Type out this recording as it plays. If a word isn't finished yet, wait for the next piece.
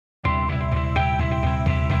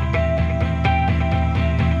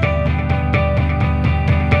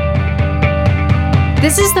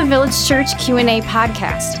This is the Village Church Q&A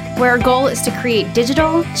podcast, where our goal is to create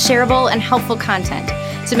digital, shareable, and helpful content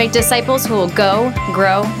to make disciples who will go,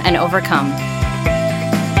 grow, and overcome.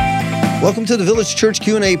 Welcome to the Village Church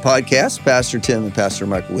Q&A podcast. Pastor Tim and Pastor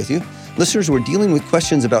Michael with you. Listeners, we're dealing with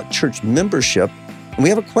questions about church membership. And we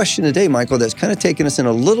have a question today, Michael, that's kind of taken us in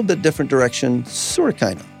a little bit different direction, sort of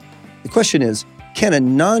kind of. The question is, can a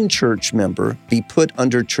non-church member be put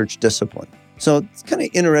under church discipline? So it's kind of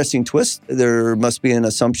interesting twist. There must be an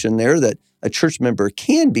assumption there that a church member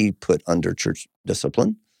can be put under church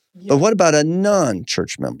discipline. Yeah. But what about a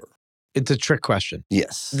non-church member? It's a trick question.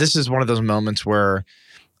 Yes. This is one of those moments where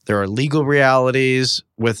there are legal realities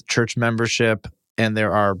with church membership, and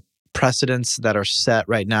there are precedents that are set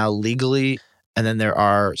right now legally, and then there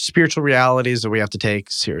are spiritual realities that we have to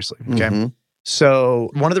take seriously, okay? Mm-hmm.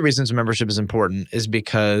 So one of the reasons membership is important is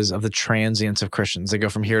because of the transience of Christians. They go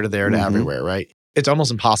from here to there to everywhere, right? It's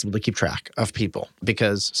almost impossible to keep track of people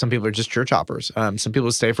because some people are just church hoppers. Some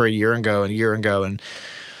people stay for a year and go. And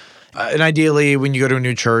ideally, when you go to a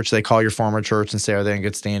new church, they call your former church and stay there in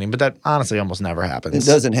good standing. But that honestly almost never happens.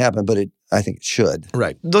 It doesn't happen, but I think it should.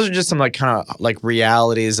 Right. Those are just some kind of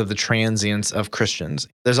realities of the transience of Christians.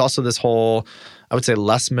 There's also this whole, I would say,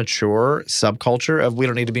 less mature subculture of we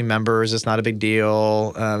don't need to be members. It's not a big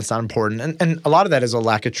deal. It's not important. And a lot of that is a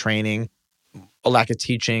lack of training, a lack of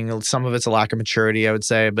teaching. Some of it's a lack of maturity, I would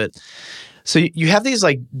say. But so you have these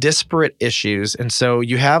disparate issues. And so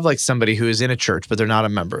you have somebody who is in a church, but they're not a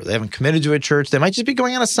member. They haven't committed to a church. They might just be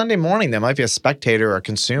going on a Sunday morning. They might be a spectator or a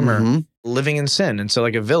consumer living in sin. And so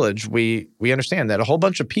a village, we understand that a whole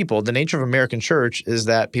bunch of people, the nature of American church is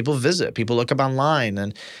that people visit, people look up online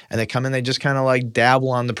and they come in, they just kind of dabble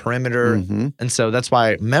on the perimeter. And so that's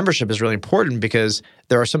why membership is really important, because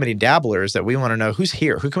there are so many dabblers that we want to know who's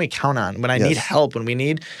here, who can we count on when I need help, when we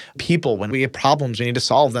need people, when we have problems, we need to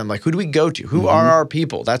solve them. Who do we go to? Who are our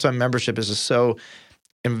people? That's why membership is just so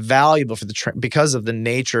invaluable for because of the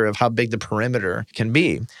nature of how big the perimeter can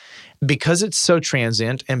be. Because it's so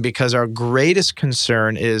transient, and because our greatest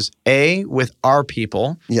concern is A, with our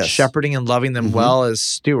people, shepherding and loving them well as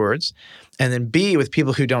stewards, and then B, with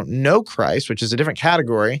people who don't know Christ, which is a different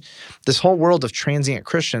category, this whole world of transient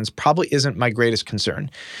Christians probably isn't my greatest concern.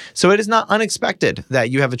 So it is not unexpected that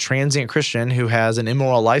you have a transient Christian who has an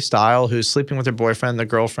immoral lifestyle, who's sleeping with their boyfriend, their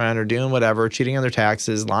girlfriend, or doing whatever, cheating on their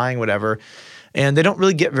taxes, lying, whatever, and they don't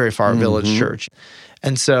really get very far at Village Church.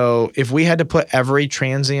 And so if we had to put every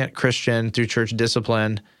transient Christian through church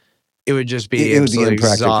discipline, it would just be absolutely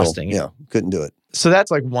exhausting. Yeah, couldn't do it. So that's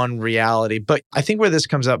one reality. But I think where this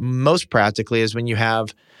comes up most practically is when you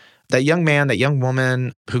have that young man, that young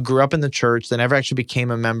woman who grew up in the church, that never actually became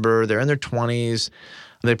a member. They're in their 20s.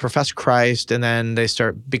 They profess Christ, and then they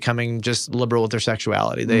start becoming just liberal with their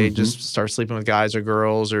sexuality. They just start sleeping with guys or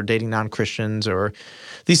girls or dating non-Christians or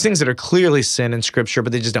these things that are clearly sin in Scripture,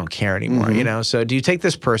 but they just don't care anymore, So do you take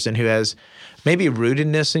this person who has maybe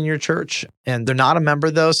rootedness in your church, and they're not a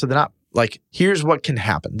member though, so they're not here's what can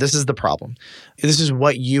happen. This is the problem. This is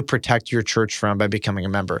what you protect your church from by becoming a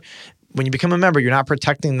member. When you become a member, you're not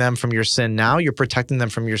protecting them from your sin now, you're protecting them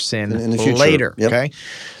from your sin in the future. Later, okay?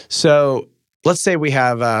 So let's say we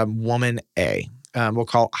have woman A. We'll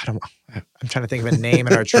call, I'm trying to think of a name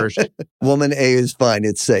in our church. Woman A is fine.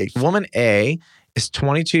 It's safe. Woman A is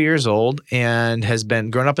 22 years old and has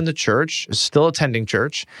been grown up in the church, is still attending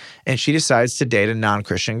church, and she decides to date a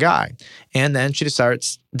non-Christian guy. And then she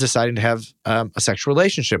starts deciding to have a sexual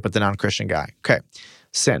relationship with the non-Christian guy. Okay,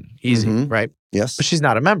 sin, easy, right? Yes. But she's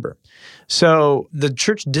not a member. So the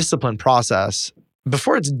church discipline process,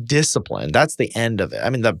 before it's discipline, that's the end of it. I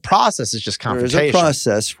mean, the process is just confrontation. There's a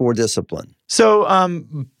process for discipline. So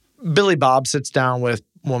Billy Bob sits down with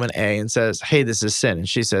woman A and says, hey, this is sin. And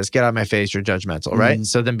she says, get out of my face, you're judgmental, right?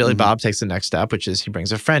 So then Billy Bob takes the next step, which is he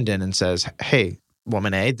brings a friend in and says, hey,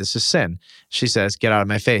 woman A, this is sin. She says, get out of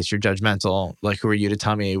my face, you're judgmental. Who are you to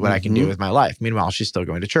tell me what I can do with my life? Meanwhile, she's still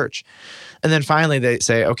going to church. And then finally they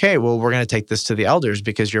say, okay, well, we're going to take this to the elders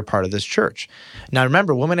because you're part of this church. Now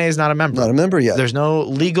remember, woman A is not a member. Not a member yet. There's no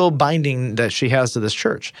legal binding that she has to this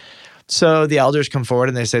church. So the elders come forward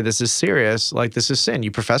and they say, this is serious. This is sin.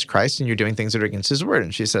 You profess Christ and you're doing things that are against his word.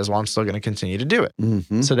 And she says, well, I'm still going to continue to do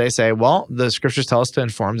it. So they say, well, the scriptures tell us to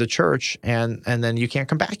inform the church and then you can't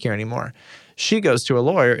come back here anymore. She goes to a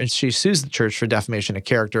lawyer and she sues the church for defamation of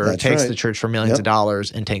character, or takes the church for millions of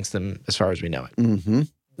dollars and takes them as far as we know it.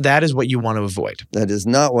 That is what you want to avoid. That is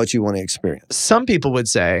not what you want to experience. Some people would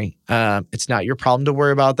say, it's not your problem to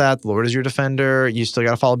worry about that. The Lord is your defender. You still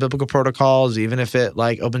got to follow biblical protocols, even if it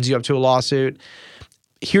opens you up to a lawsuit.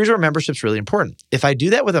 here's where membership's really important. If I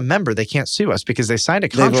do that with a member, they can't sue us because they signed a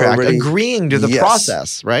contract already- agreeing to the Yes.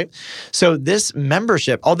 process, right? So this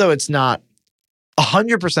membership, although it's not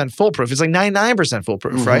 100% foolproof, it's like 99%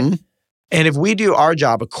 foolproof, right? Mhm. And if we do our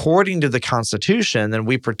job according to the Constitution, then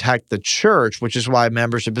we protect the church, which is why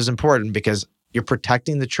membership is important, because you're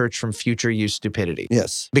protecting the church from future use stupidity.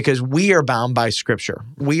 Yes. Because we are bound by Scripture.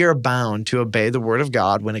 We are bound to obey the Word of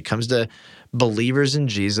God when it comes to believers in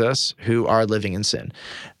Jesus who are living in sin.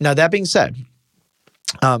 Now, that being said,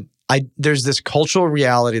 there's this cultural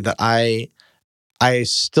reality that I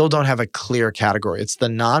still don't have a clear category. It's the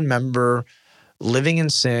non-member living in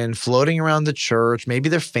sin, floating around the church. Maybe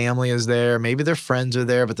their family is there. Maybe their friends are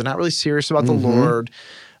there, but they're not really serious about the Lord.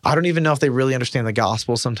 I don't even know if they really understand the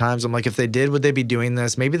gospel sometimes. I'm like, if they did, would they be doing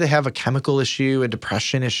this? Maybe they have a chemical issue, a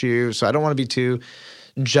depression issue. So I don't want to be too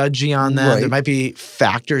judgy on them. Right. There might be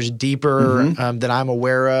factors deeper that I'm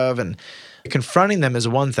aware of. And confronting them is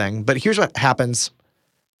one thing. But here's what happens.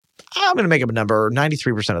 I'm going to make up a number,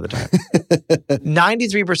 93% of the time.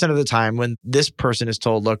 93% of the time when this person is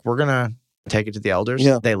told, look, we're going to take it to the elders,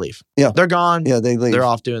 they leave. Yeah. They're gone. Yeah, they leave. They're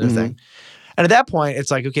off doing their thing. And at that point, it's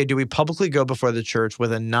like, okay, do we publicly go before the church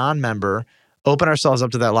with a non-member, open ourselves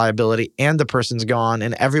up to that liability, and the person's gone,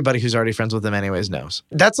 and everybody who's already friends with them anyways knows?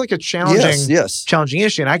 That's like a challenging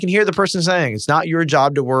issue. And I can hear the person saying, it's not your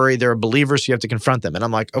job to worry. They're believers, so you have to confront them. And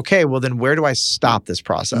I'm like, okay, well then where do I stop this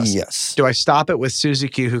process? Yes. Do I stop it with Susie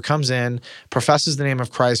Q, who comes in, professes the name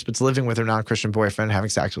of Christ, but's living with her non-Christian boyfriend, having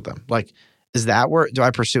sex with them? Like, is that where, do I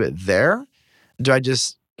pursue it there? Do I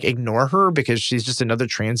just ignore her because she's just another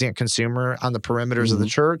transient consumer on the perimeters of the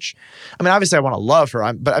church? I mean, obviously I want to love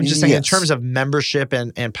her, but I'm just saying in terms of membership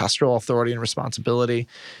and pastoral authority and responsibility,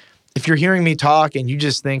 if you're hearing me talk and you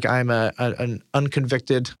just think I'm an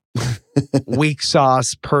unconvicted, weak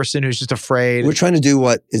sauce person who's just afraid. We're trying to do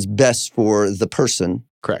what is best for the person.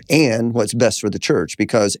 Correct. And what's best for the church,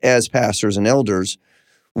 because as pastors and elders,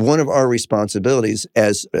 one of our responsibilities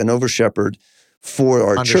as an over-shepherd for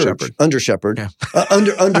our church, under-shepherd,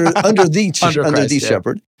 under the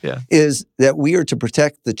shepherd, is that we are to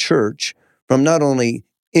protect the church from not only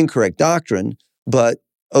incorrect doctrine, but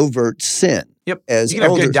overt sin. Yep. As you can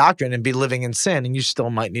elders, have good doctrine and be living in sin, and you still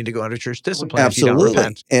might need to go under church discipline absolutely. if you don't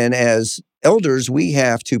repent. And as elders, we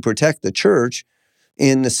have to protect the church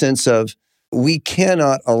in the sense of we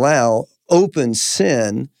cannot allow open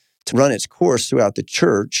sin to run its course throughout the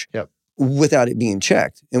church without it being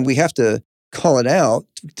checked. And we have to call it out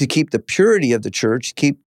to keep the purity of the church,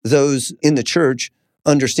 keep those in the church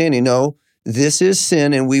understanding, no, this is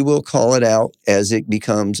sin, and we will call it out as it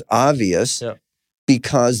becomes obvious,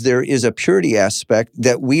 because there is a purity aspect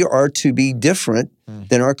that we are to be different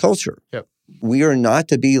than our culture. We are not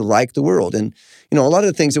to be like the world. And, you know, a lot of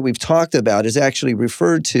the things that we've talked about is actually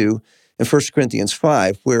referred to in 1 Corinthians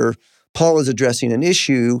 5, where Paul is addressing an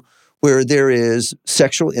issue where there is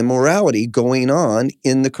sexual immorality going on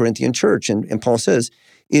in the Corinthian church. And Paul says,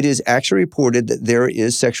 it is actually reported that there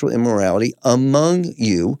is sexual immorality among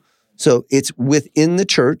you. So it's within the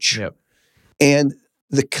church, and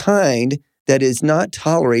the kind that is not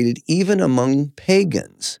tolerated even among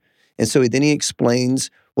pagans. And so then he explains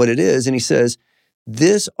what it is, and he says,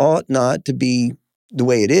 this ought not to be the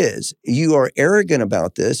way it is. You are arrogant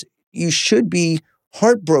about this. You should be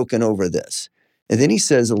heartbroken over this. And then he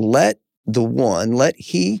says, let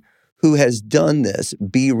he who has done this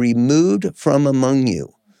be removed from among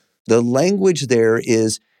you. The language there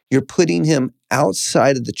is you're putting him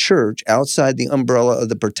outside of the church, outside the umbrella of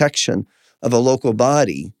the protection of a local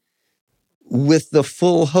body, with the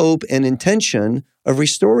full hope and intention of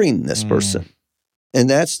restoring this person. And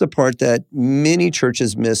that's the part that many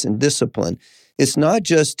churches miss in discipline. It's not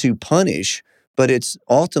just to punish, but it's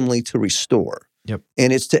ultimately to restore.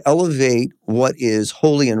 And it's to elevate what is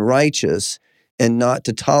holy and righteous and not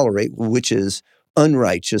to tolerate which is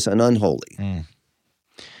unrighteous and unholy.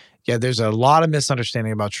 Yeah, there's a lot of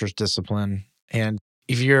misunderstanding about church discipline. And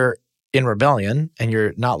if you're in rebellion and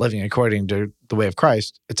you're not living according to the way of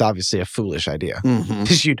Christ, it's obviously a foolish idea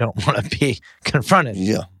because you don't want to be confronted.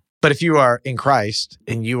 But if you are in Christ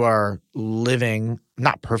and you are living,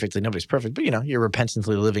 not perfectly, nobody's perfect, but you're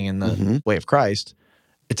repentantly living in the way of Christ,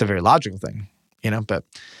 it's a very logical thing. But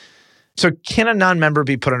so can a non-member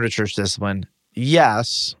be put under church discipline?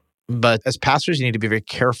 Yes, but as pastors, you need to be very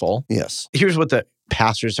careful. Here's what the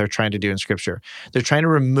pastors are trying to do in Scripture. They're trying to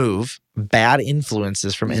remove bad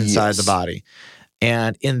influences from inside the body.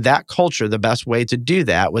 And in that culture, the best way to do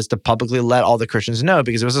that was to publicly let all the Christians know,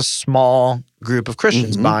 because it was a small group of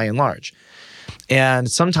Christians by and large.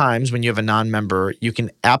 And sometimes when you have a non-member, you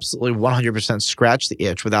can absolutely 100% scratch the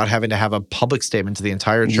itch without having to have a public statement to the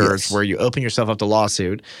entire church where you open yourself up to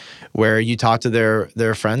lawsuit, where you talk to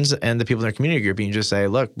their friends and the people in their community group and you just say,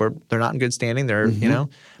 look, they're not in good standing. They're,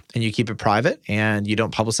 and you keep it private and you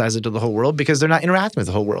don't publicize it to the whole world because they're not interacting with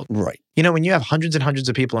the whole world. Right. When you have hundreds and hundreds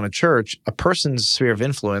of people in a church, a person's sphere of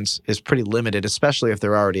influence is pretty limited, especially if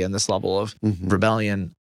they're already in this level of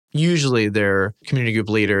rebellion. Usually their community group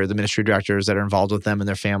leader, the ministry directors that are involved with them and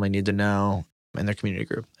their family need to know in their community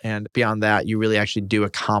group. And beyond that, you really actually do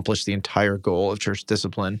accomplish the entire goal of church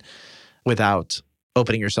discipline without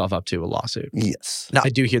opening yourself up to a lawsuit. Yes. Now, I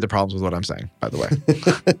do hear the problems with what I'm saying, by the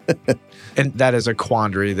way. And that is a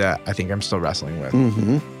quandary that I think I'm still wrestling with.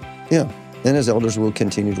 Yeah. And as elders, we'll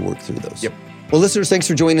continue to work through those. Yep. Well, listeners, thanks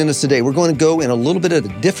for joining us today. We're going to go in a little bit of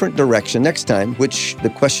a different direction next time, which the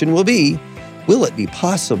question will be, will it be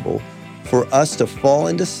possible for us to fall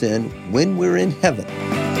into sin when we're in heaven?